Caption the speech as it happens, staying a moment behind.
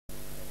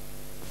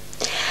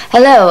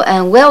Hello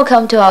and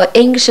welcome to our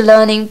English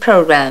learning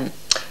program.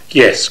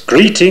 Yes,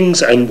 greetings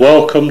and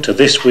welcome to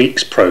this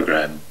week's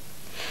program.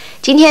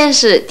 今天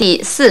是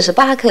第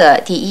48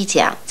课第一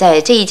讲，在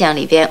这一讲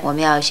里边，我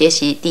们要学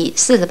习第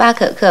48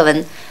课课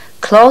文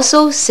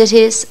Colossal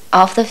Cities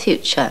of the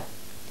Future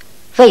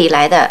未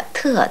来的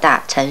特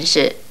大城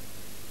市。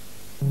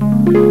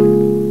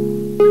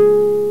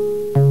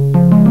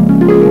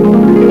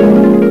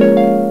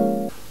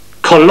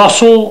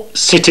Colossal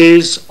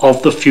Cities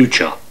of the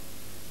Future.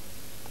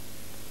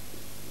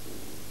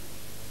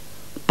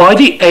 By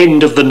the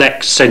end of the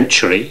next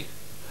century,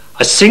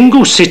 a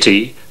single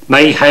city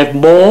may have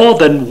more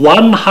than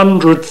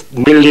 100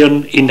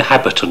 million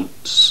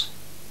inhabitants.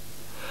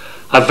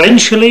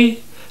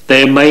 Eventually,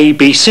 there may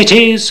be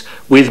cities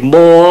with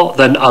more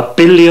than 1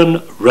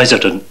 billion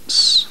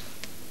residents.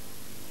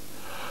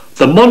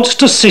 The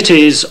monster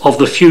cities of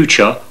the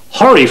future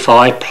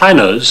horrify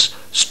planners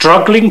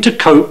struggling to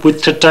cope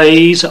with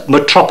today's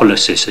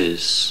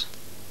metropolises.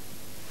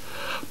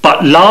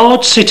 But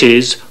large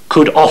cities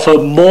could offer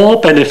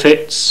more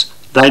benefits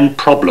than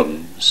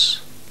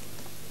problems.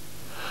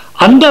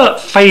 Under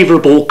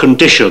favourable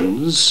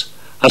conditions,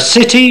 a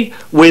city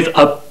with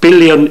 1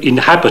 billion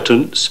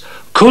inhabitants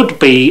could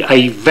be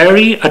a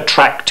very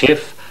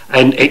attractive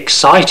and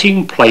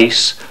exciting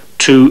place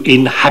to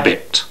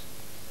inhabit.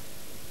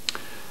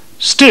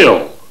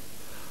 Still,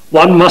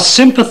 one must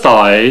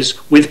sympathise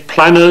with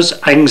planners'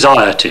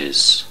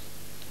 anxieties.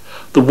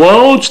 The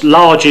world's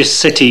largest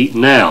city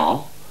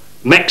now,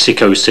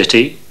 Mexico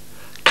City,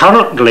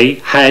 currently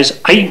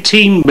has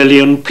 18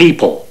 million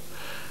people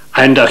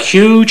and a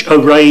huge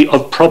array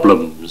of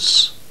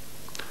problems.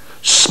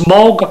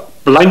 Smog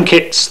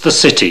blankets the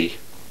city.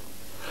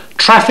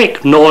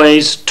 Traffic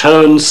noise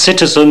turns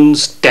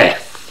citizens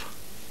deaf.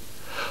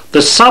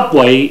 The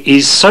subway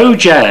is so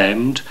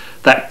jammed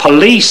that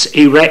police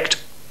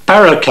erect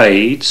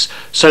barricades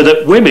so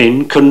that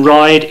women can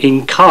ride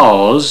in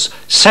cars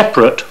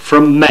separate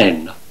from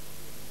men.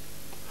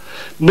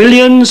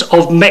 Millions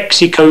of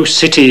Mexico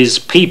City's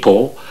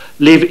people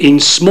live in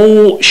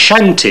small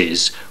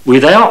shanties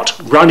without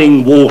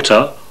running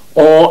water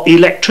or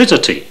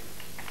electricity.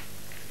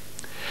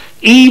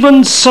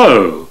 Even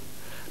so,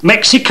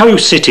 Mexico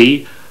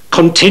City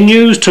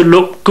continues to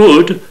look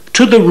good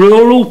to the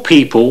rural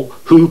people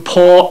who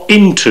pour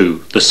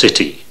into the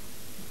city.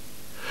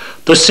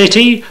 The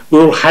city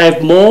will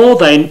have more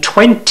than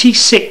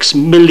 26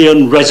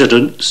 million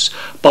residents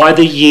by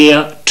the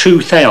year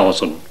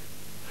 2000.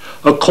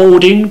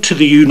 According to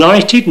the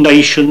United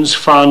Nations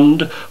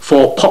Fund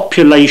for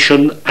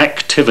Population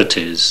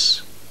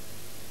Activities.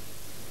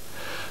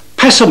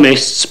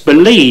 Pessimists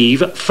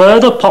believe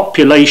further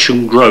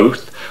population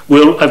growth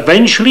will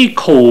eventually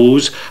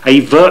cause a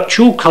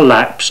virtual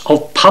collapse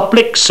of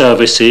public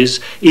services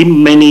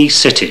in many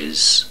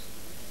cities.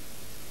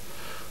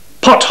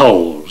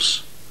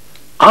 Potholes,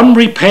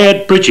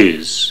 unrepaired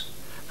bridges,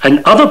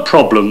 and other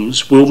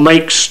problems will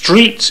make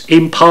streets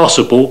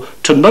impassable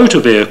to motor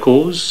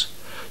vehicles,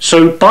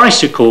 so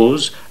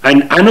bicycles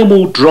and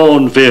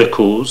animal-drawn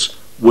vehicles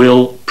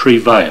will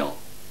prevail.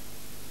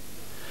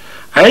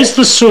 As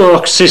the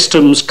sewer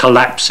systems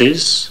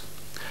collapses,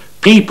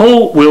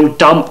 people will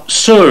dump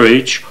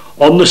sewerage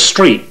on the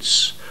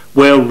streets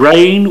where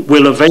rain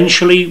will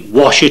eventually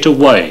wash it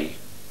away.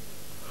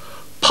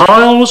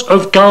 Piles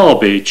of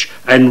garbage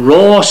and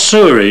raw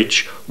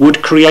sewerage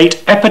would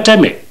create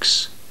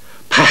epidemics,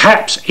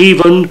 perhaps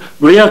even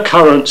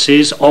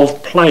reoccurrences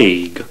of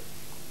plague.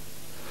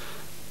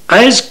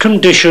 As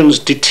conditions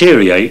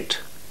deteriorate,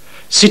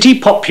 city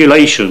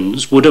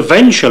populations would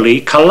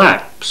eventually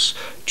collapse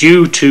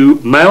due to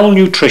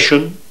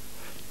malnutrition,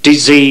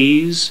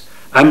 disease,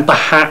 and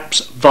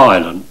perhaps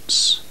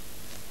violence.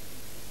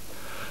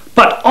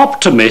 But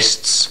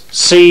optimists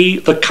see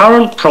the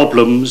current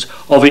problems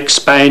of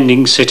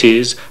expanding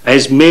cities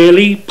as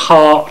merely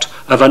part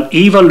of an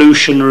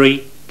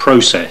evolutionary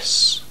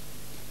process.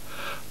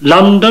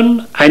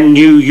 London and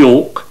New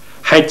York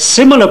had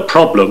similar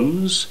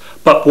problems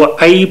but were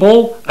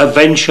able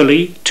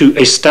eventually to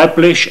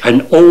establish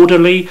an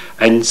orderly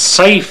and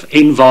safe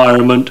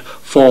environment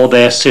for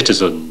their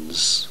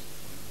citizens.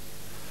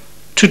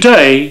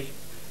 Today,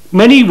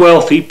 many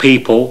wealthy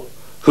people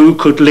who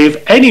could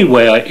live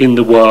anywhere in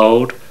the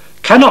world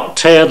cannot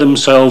tear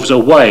themselves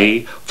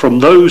away from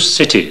those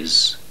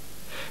cities,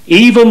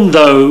 even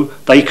though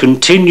they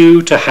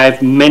continue to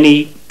have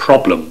many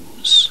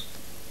problems.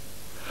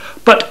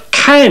 But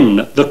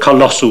can the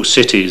colossal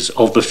cities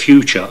of the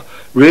future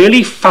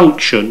really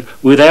function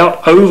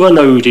without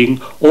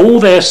overloading all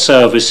their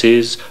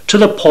services to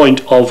the point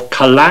of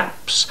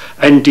collapse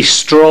and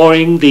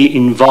destroying the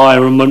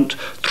environment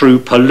through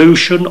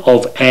pollution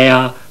of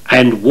air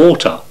and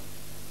water?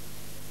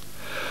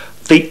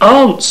 The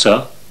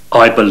answer,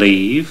 I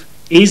believe,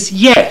 is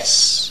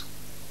yes.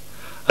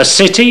 A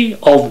city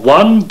of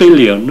 1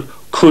 billion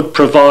could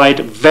provide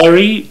a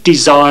very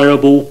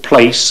desirable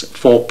place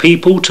for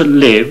people to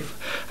live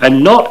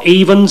and not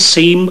even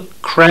seem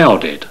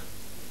crowded.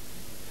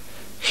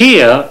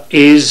 Here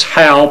is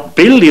how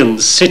Billion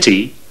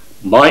City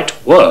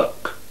might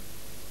work.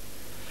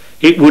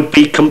 it would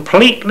be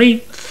completely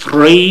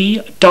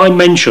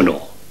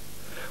three-dimensional,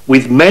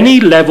 with many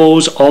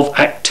levels of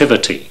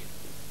activity.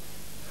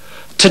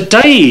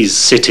 Today's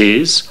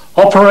cities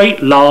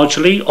operate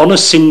largely on a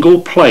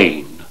single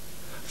plane,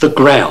 the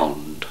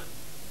ground.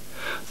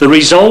 The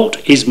result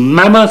is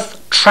mammoth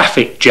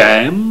traffic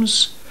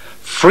jams,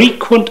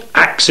 frequent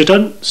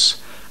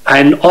accidents,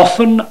 and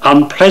often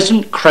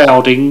unpleasant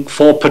crowding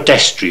for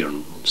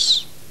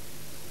pedestrians.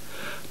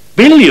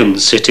 Billion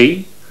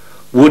City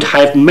would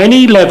have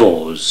many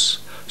levels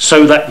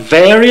so that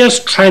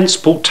various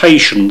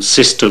transportation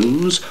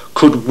systems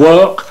could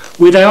work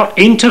without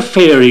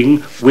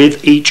interfering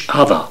with each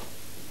other.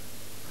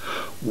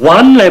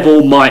 One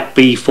level might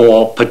be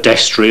for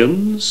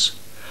pedestrians,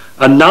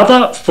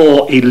 another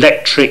for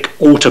electric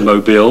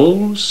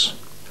automobiles,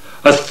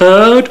 a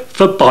third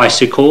for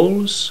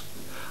bicycles,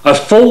 a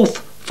fourth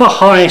for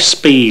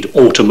high-speed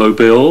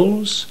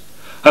automobiles,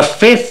 a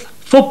fifth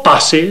for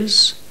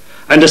buses,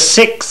 and a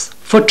sixth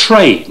for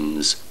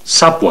trains,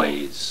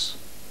 subways.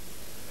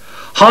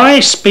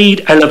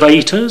 High-speed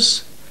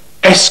elevators,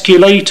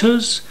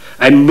 escalators,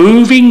 and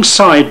moving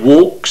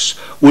sidewalks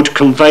would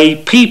convey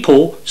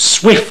people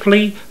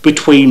swiftly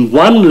between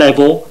one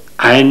level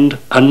and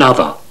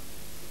another.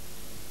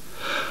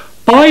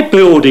 By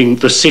building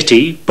the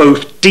city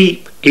both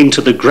deep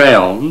into the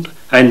ground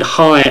and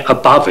high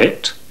above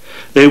it,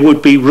 there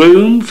would be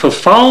room for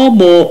far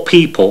more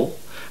people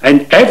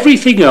and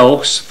everything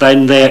else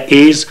than there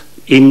is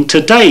in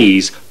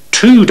today's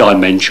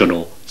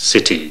two-dimensional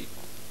city.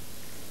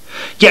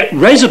 Yet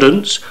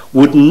residents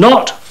would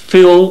not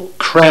feel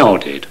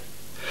crowded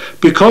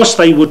because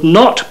they would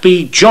not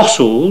be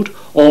jostled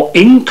or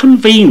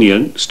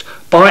inconvenienced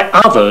by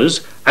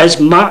others as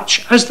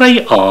much as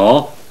they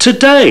are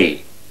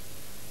today.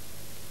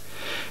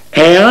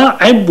 Air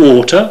and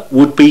water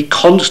would be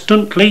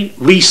constantly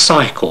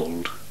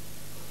recycled.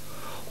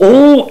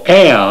 All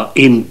air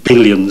in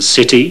Billion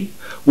City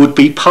would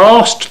be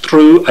passed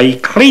through a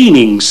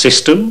cleaning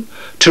system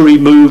to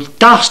remove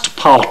dust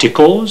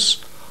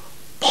particles,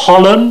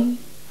 pollen,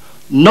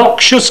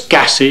 noxious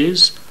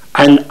gases,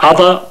 and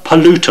other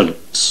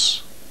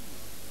pollutants.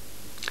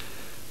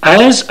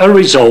 As a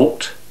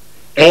result,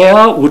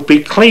 air would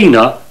be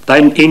cleaner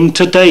than in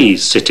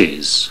today's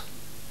cities.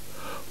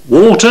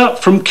 Water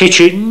from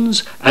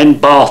kitchens and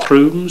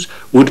bathrooms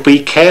would be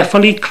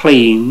carefully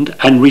cleaned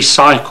and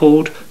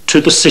recycled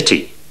to the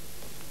city.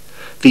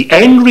 The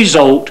end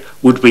result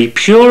would be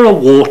purer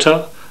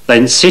water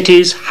than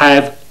cities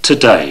have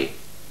today.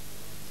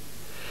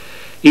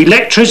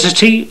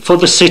 Electricity for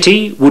the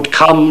city would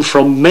come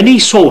from many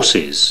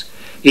sources,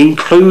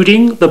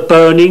 including the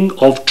burning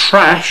of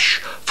trash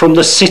from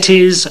the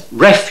city's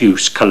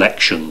refuse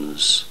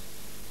collections.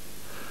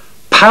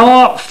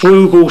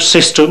 Power-frugal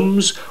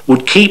systems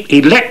would keep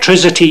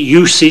electricity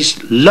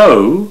usage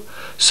low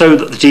so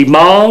that the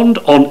demand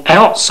on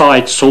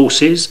outside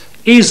sources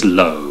is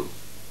low.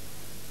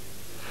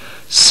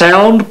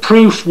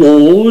 Soundproof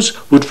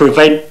walls would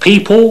prevent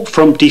people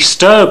from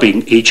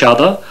disturbing each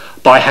other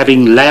by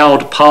having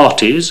loud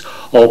parties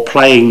or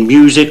playing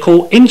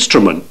musical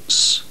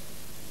instruments.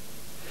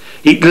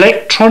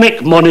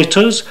 Electronic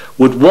monitors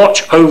would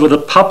watch over the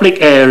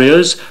public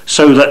areas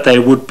so that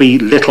there would be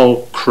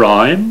little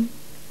crime.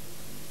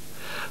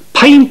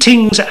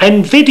 Paintings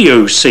and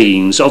video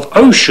scenes of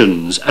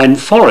oceans and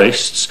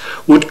forests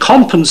would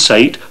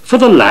compensate for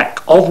the lack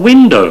of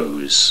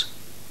windows.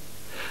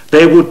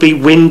 There would be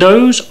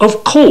windows,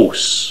 of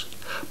course,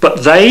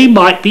 but they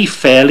might be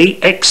fairly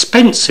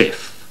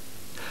expensive.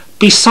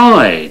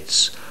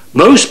 Besides,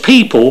 most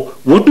people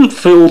wouldn't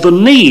feel the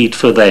need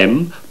for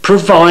them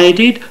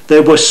provided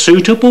there were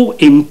suitable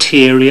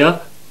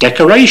interior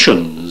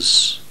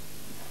decorations.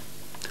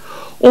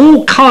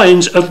 All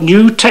kinds of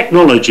new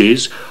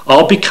technologies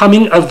are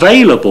becoming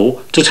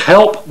available to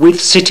help with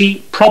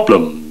city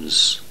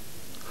problems.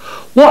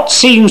 What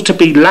seems to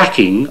be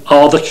lacking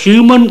are the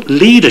human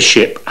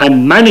leadership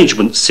and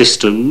management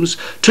systems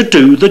to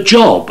do the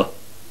job.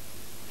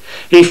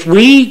 If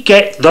we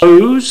get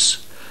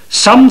those,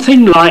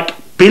 something like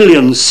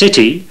Billion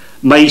City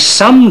may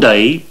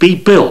someday be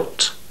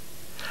built,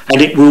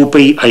 and it will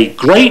be a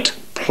great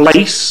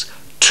place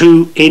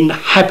to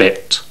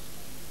inhabit.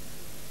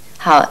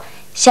 好，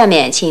下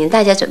面请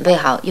大家准备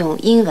好用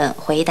英文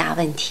回答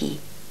问题。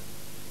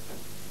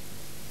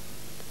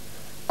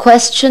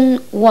Question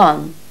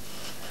 1.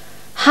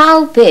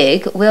 How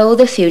big will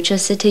the future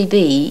city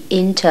be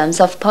in terms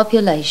of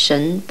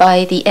population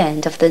by the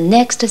end of the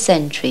next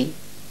century?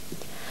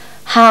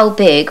 How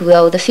big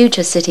will the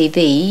future city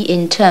be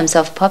in terms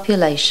of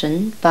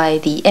population by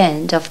the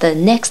end of the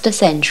next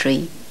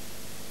century?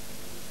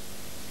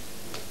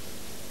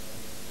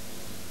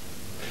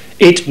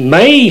 It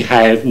may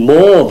have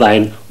more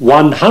than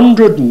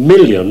 100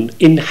 million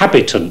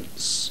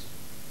inhabitants.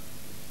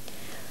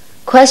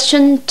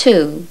 Question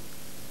 2.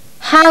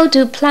 How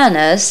do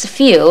planners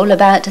feel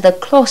about the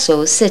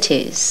colossal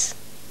cities?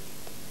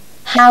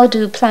 How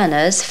do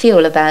planners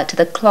feel about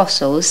the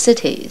colossal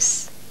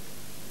cities?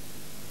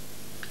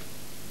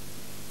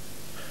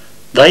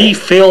 They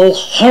feel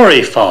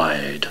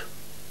horrified.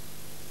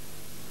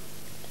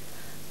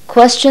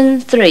 Question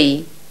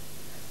 3.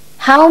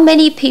 How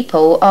many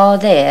people are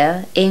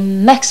there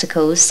in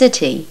Mexico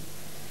City,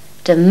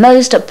 the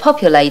most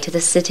populated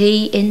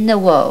city in the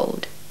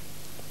world?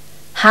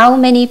 How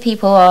many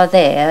people are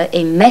there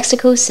in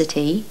Mexico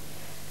City,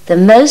 the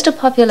most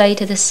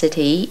populated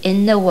city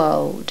in the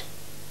world?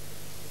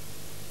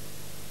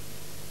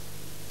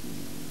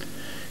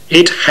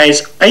 It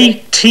has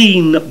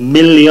 18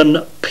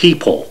 million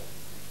people.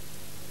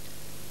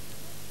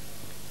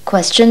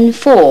 Question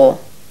 4.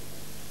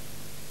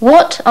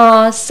 What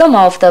are some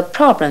of the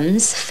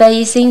problems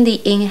facing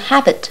the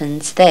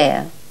inhabitants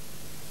there?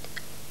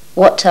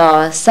 What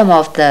are some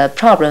of the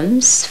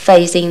problems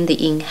facing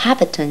the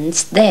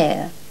inhabitants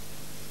there?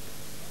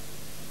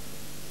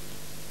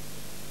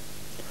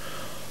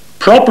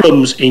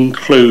 Problems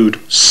include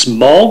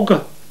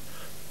smog,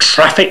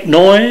 traffic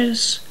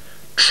noise,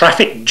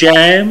 traffic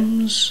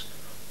jams,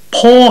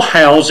 poor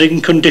housing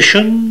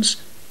conditions,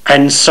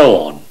 and so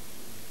on.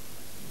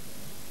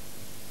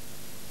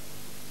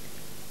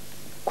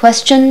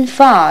 Question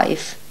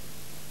 5.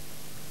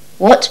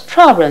 What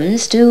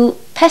problems do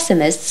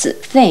pessimists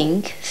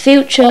think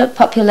future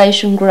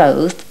population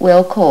growth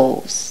will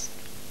cause?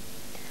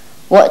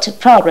 What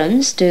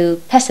problems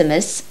do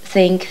pessimists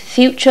think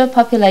future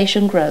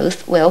population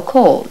growth will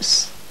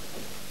cause?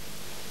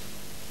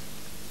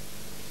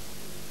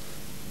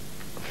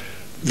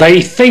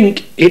 They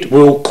think it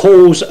will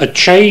cause a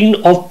chain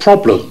of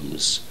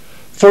problems.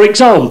 For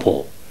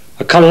example,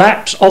 a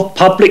collapse of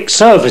public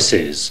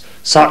services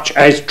such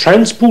as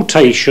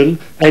transportation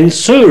and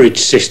sewerage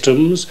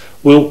systems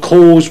will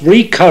cause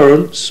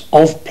recurrence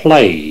of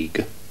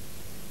plague,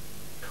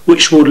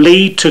 which will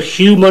lead to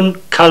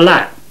human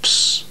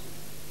collapse.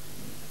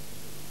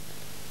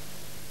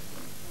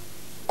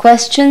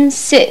 Question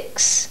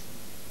 6.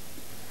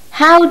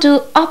 How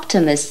do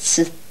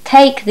optimists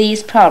take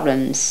these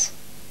problems?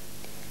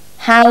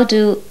 How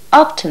do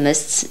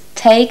optimists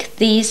take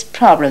these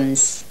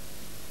problems?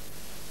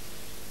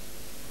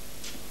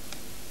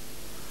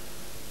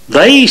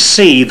 They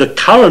see the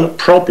current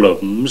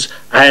problems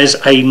as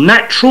a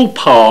natural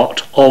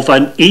part of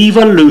an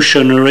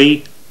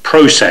evolutionary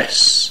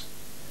process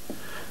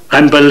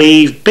and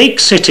believe big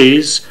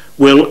cities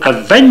will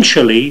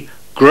eventually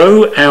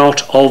grow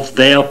out of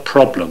their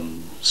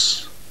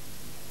problems.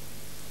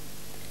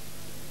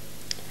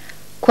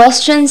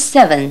 Question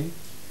 7.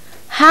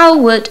 How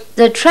would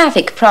the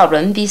traffic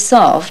problem be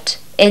solved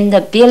in the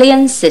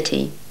billion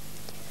city?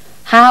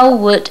 How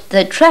would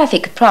the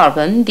traffic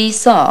problem be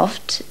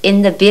solved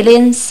in the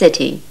billion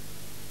city?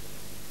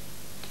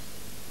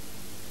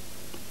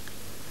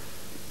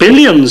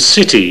 Billion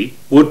city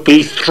would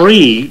be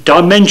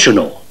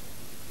three-dimensional,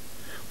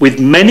 with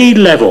many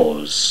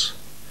levels,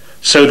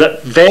 so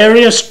that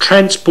various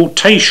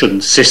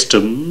transportation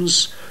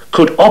systems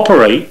could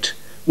operate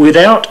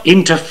without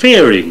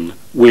interfering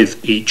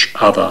with each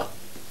other.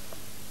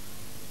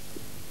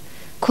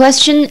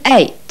 Question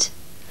 8.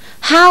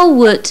 How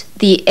would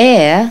the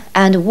air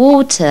and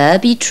water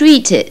be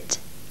treated?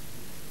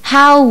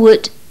 How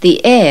would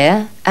the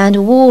air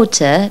and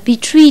water be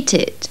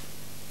treated?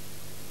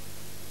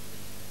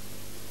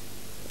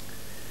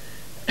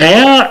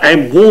 Air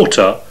and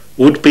water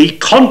would be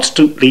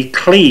constantly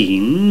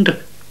cleaned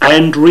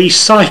and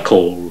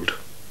recycled.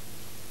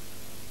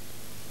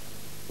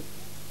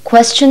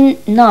 Question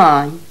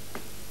 9.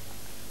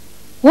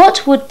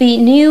 What would be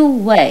new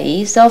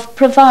ways of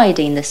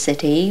providing the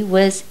city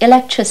with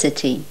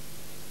electricity?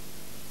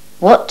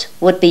 What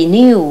would be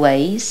new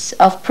ways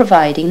of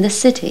providing the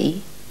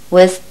city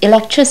with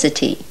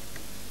electricity?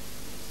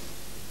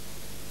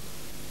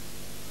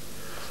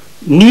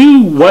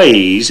 New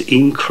ways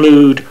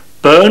include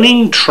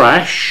burning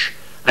trash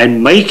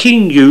and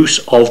making use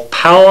of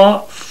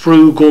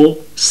power-frugal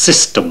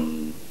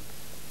systems.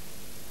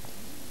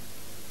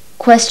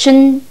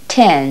 Question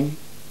 10.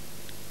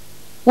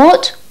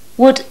 What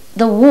would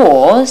the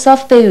walls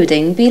of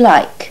building be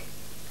like?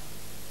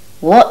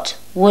 What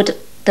would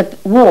the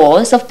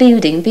walls of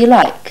building be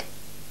like?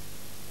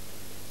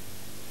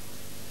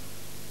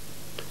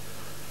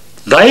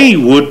 They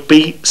would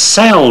be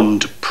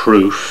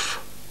soundproof.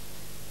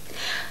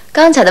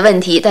 刚才的问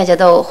题大家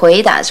都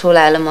回答出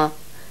来了吗？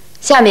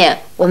下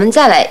面我们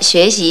再来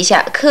学习一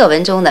下课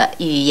文中的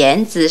语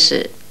言知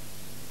识。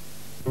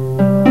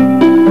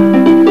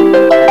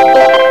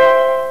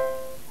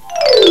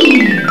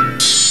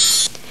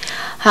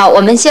好，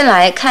我们先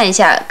来看一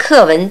下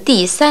课文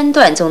第3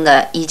段中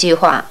的一句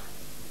话。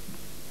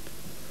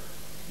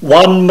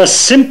One must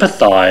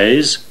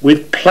sympathize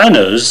with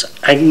planners'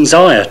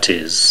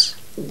 anxieties.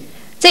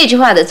 这句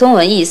话的中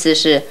文意思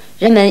是，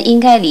人们应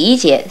该理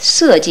解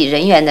设计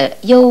人员的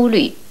忧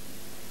虑。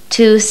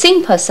To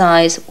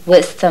sympathize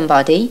with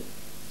somebody，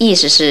 意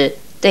思是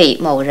对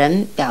某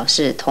人表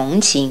示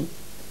同情。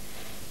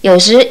有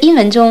时英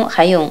文中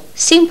还用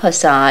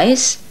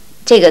sympathize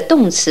这个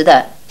动词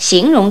的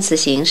形容词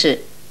形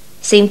式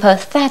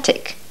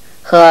sympathetic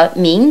和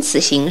名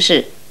词形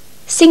式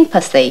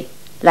sympathy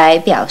来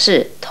表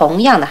示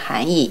同样的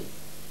含义。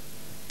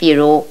比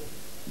如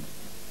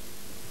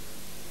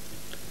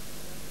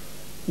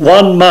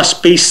One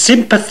must be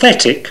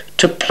sympathetic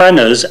to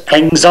planners'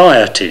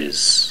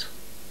 anxieties.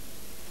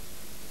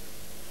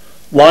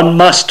 One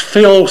must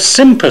feel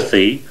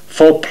sympathy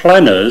for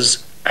planners'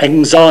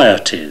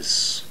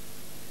 anxieties.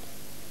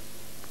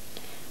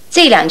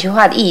 这两句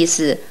话的意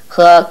思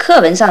和课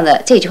文上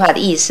的这句话的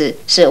意思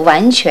是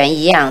完全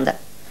一样的。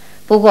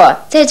不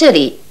过在这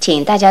里，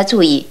请大家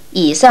注意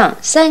以上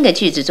三个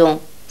句子中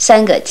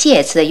三个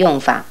介词的用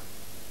法。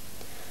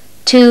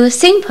To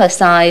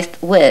sympathize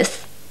with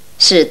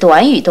是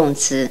短语动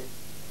词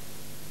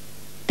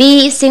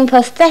 ，be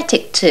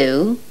sympathetic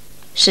to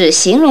是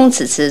形容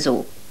词词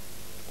组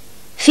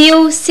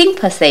 ，feel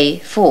sympathy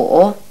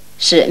for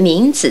是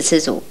名词词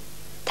组，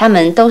它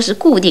们都是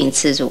固定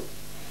词组。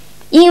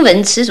英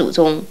文词组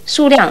中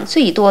数量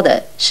最多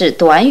的是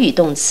短语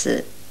动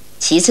词，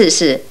其次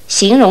是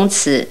形容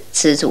词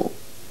词组，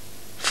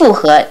复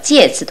合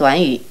介词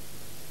短语，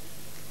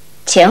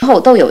前后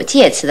都有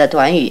介词的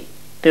短语，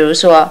比如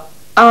说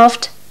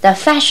after the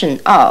fashion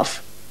of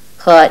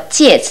和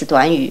介词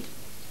短语。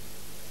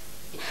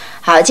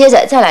好，接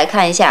着再来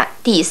看一下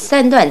第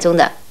3段中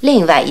的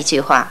另外一句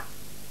话。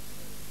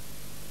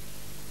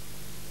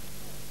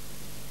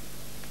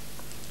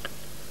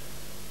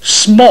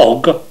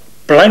Smog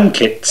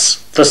blankets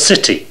the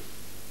city.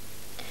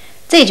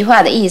 这句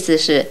话的意思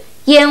是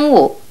烟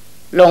雾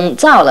笼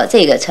罩了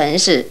这个城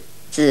市，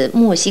指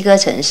墨西哥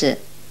城市。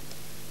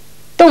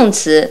动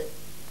词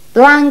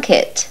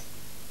blanket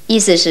意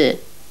思是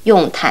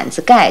用毯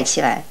子盖起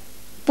来，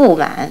布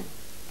满，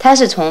它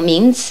是从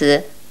名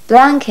词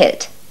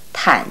blanket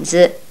毯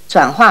子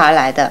转化而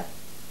来的。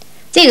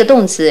这个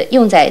动词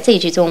用在这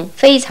句中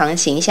非常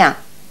形象，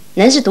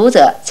能使读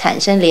者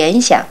产生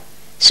联想，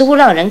似乎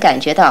让人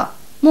感觉到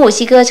墨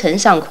西哥城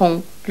上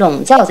空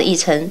笼罩着一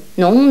层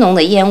浓浓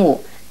的烟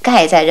雾，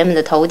盖在人们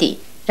的头顶，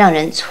让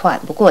人喘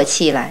不过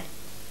气来。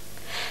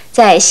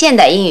在现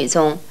代英语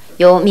中，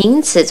由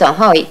名词转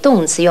化为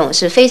动词用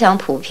是非常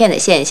普遍的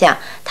现象，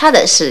它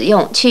的使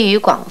用趋于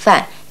广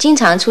泛，经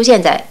常出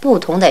现在不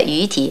同的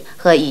语体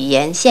和语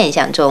言现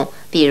象中，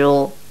比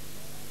如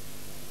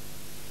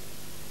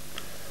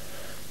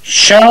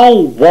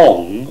Xiao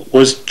Wang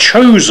was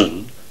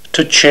chosen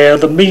to chair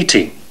the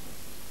meeting.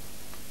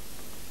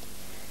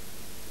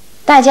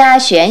 大家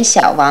选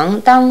小王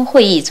当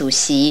会议主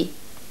席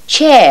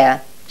 ，chair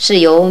是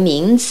由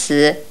名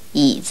词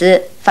椅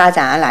子发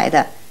展而来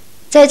的，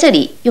在这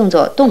里用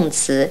作动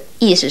词，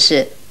意思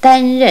是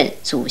担任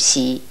主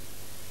席。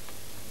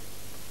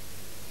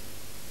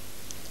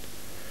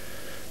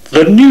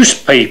The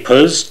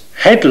newspapers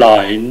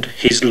headlined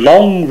his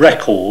long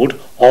record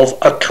of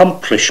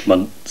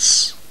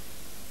accomplishments.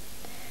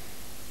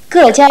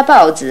 各家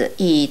报纸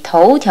以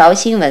头条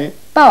新闻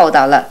报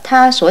道了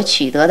他所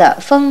取得的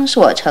丰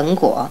硕成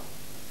果。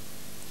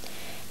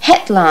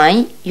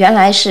Headline 原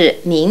来是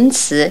名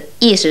词，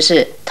意思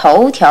是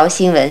头条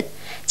新闻，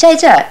在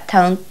这儿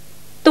当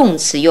动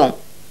词用，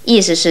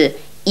意思是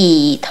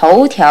以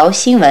头条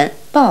新闻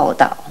报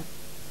道。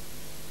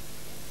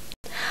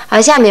好，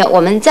下面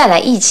我们再来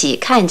一起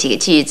看几个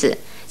句子，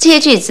这些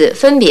句子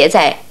分别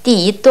在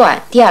第1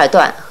段、第2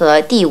段和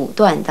第5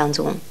段当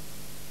中。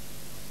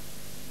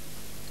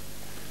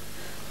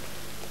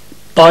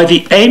By the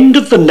end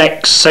of the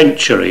next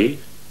century,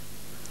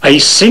 a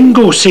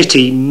single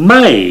city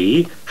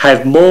may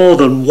have more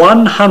than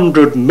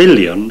 100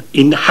 million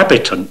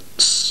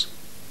inhabitants.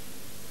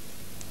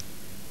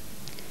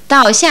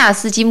 到下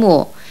世纪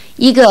末，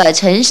一个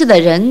城市的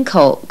人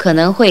口可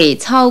能会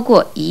超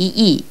过1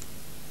亿。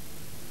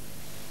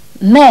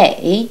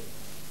May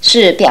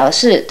是表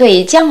示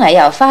对将来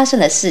要发生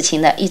的事情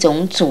的一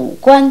种主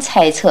观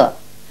猜测，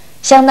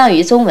相当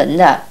于中文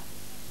的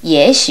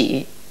也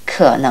许、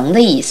可能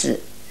的意思，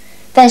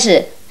但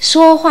是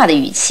说话的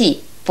语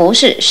气不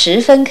是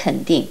十分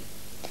肯定。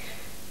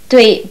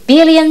对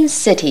billion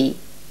city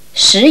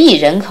 10亿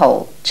人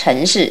口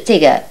城市这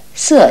个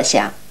设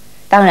想，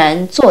当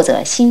然作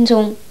者心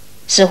中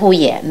似乎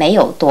也没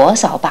有多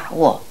少把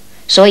握，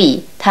所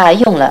以他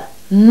用了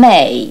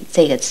may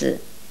这个字。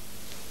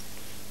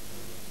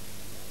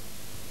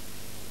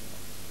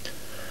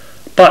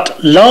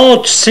But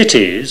large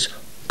cities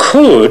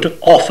could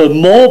offer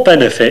more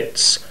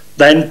benefits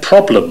than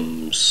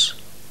problems.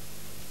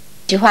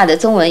 这句话的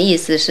中文意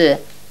思是，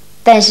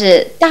但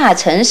是大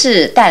城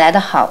市带来的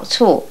好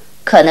处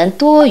可能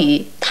多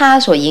于它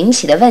所引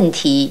起的问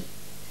题。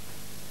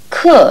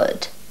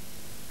Could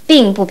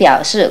并不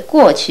表示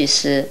过去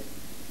时，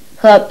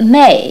和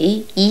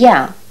may 一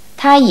样，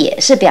它也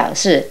是表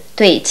示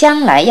对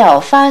将来要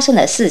发生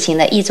的事情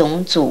的一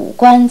种主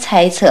观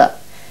猜测，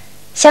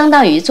相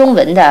当于中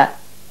文的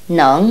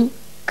能、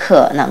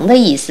可能的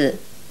意思。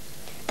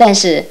但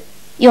是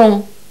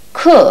用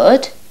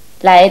could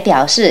来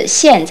表示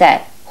现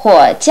在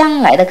或将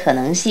来的可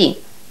能性，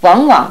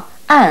往往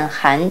暗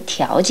含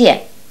条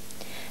件。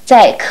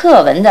在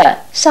课文的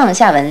上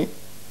下文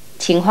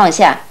情况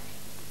下，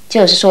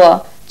就是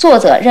说作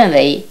者认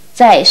为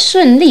在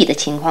顺利的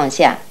情况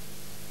下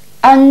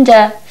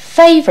under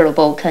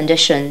favorable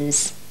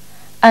conditions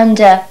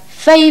under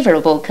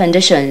favorable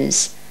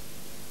conditions.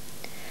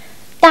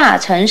 大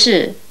城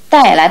市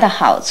带来的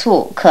好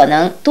处可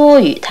能多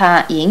于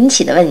它引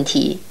起的问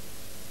题。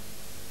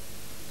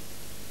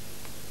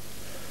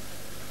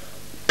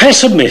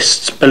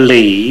Pessimists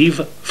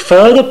believe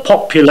further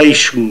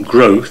population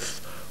growth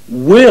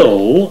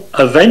will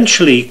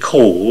eventually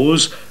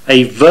cause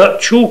a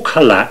virtual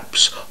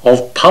collapse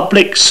of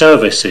public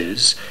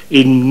services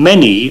in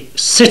many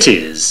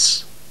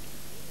cities.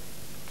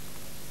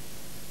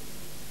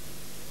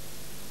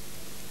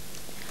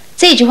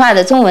 这句话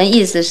的中文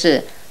意思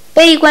是，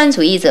悲观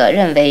主义者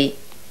认为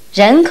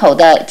人口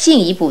的进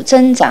一步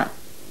增长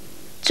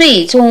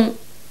最终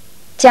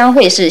将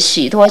会使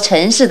许多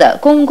城市的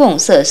公共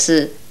设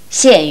施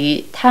陷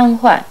于瘫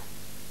痪。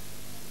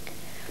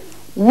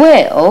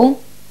 will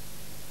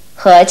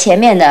和前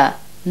面的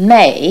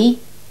may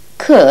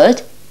could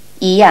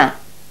一样，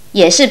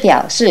也是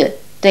表示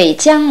对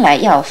将来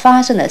要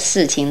发生的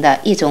事情的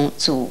一种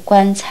主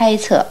观猜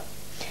测，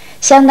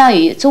相当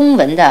于中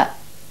文的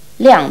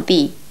量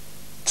必、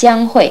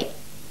将会、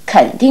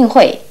肯定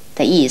会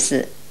的意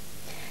思。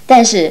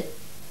但是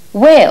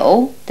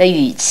will 的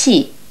语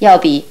气要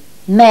比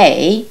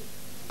may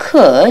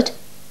could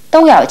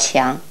都要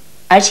强，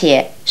而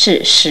且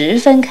是十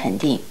分肯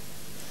定。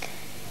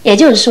也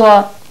就是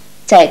说，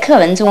在课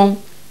文中，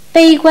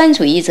悲观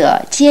主义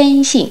者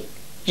坚信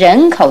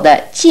人口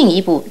的进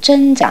一步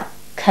增长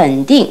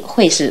肯定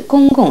会使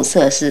公共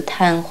设施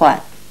瘫痪。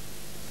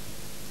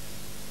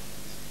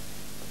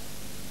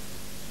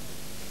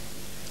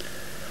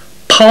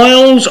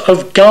Piles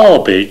of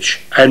garbage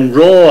and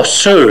raw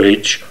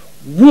sewage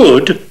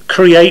would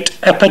create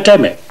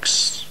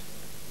epidemics.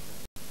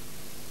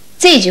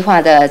 这句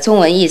话的中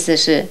文意思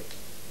是，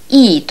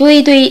一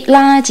堆堆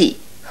垃圾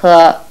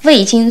和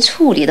未经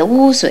处理的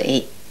污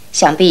水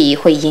想必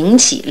会引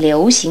起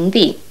流行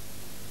病。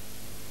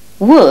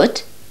 would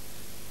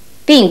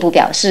并不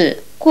表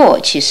示过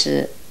去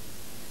时，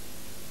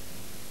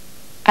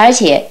而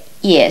且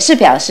也是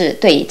表示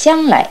对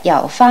将来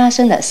要发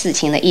生的事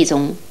情的一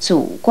种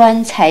主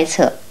观猜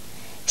测，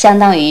相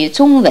当于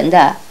中文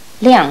的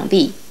量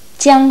必、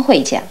将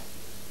会讲。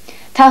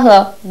它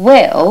和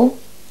will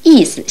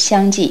意思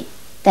相近，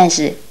但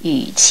是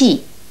语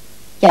气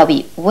要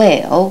比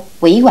will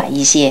委婉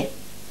一些。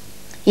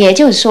也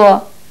就是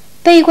说，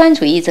悲观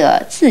主义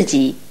者自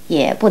己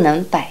也不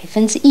能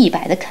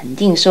100%的肯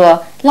定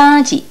说垃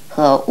圾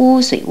和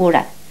污水污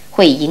染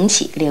会引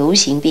起流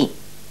行病。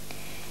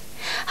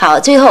好，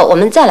最后我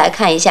们再来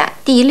看一下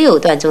第6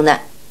段中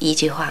的一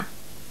句话。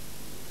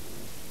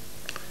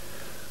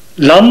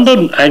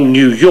 London and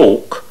New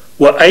York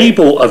were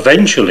able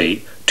eventually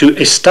to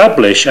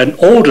establish an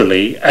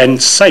orderly and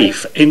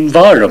safe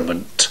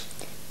environment.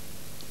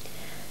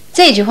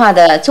 这句话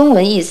的中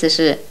文意思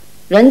是，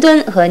伦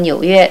敦和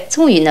纽约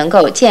终于能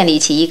够建立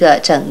起一个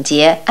整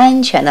洁、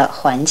安全的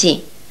环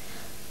境。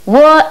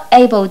were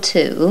able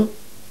to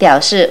表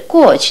示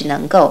过去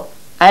能够，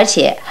而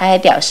且还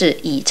表示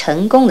已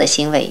成功的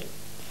行为。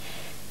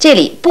这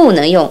里不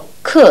能用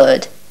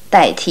could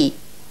代替，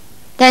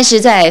但是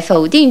在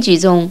否定句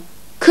中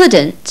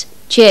couldn't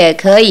却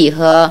可以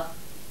和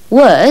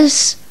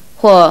was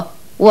或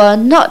were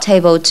not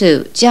able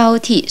to 交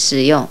替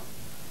使用。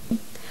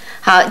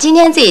好，今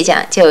天这一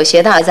讲就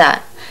学到这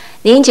儿。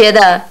您觉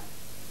得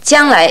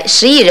将来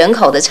10亿人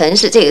口的城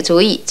市这个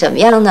主意怎么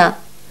样呢？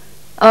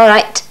 All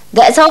right,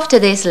 that's all for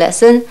today's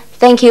lesson.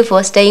 Thank you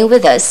for staying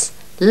with us.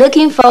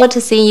 Looking forward to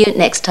seeing you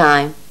next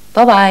time.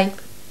 Bye-bye.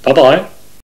 Bye-bye.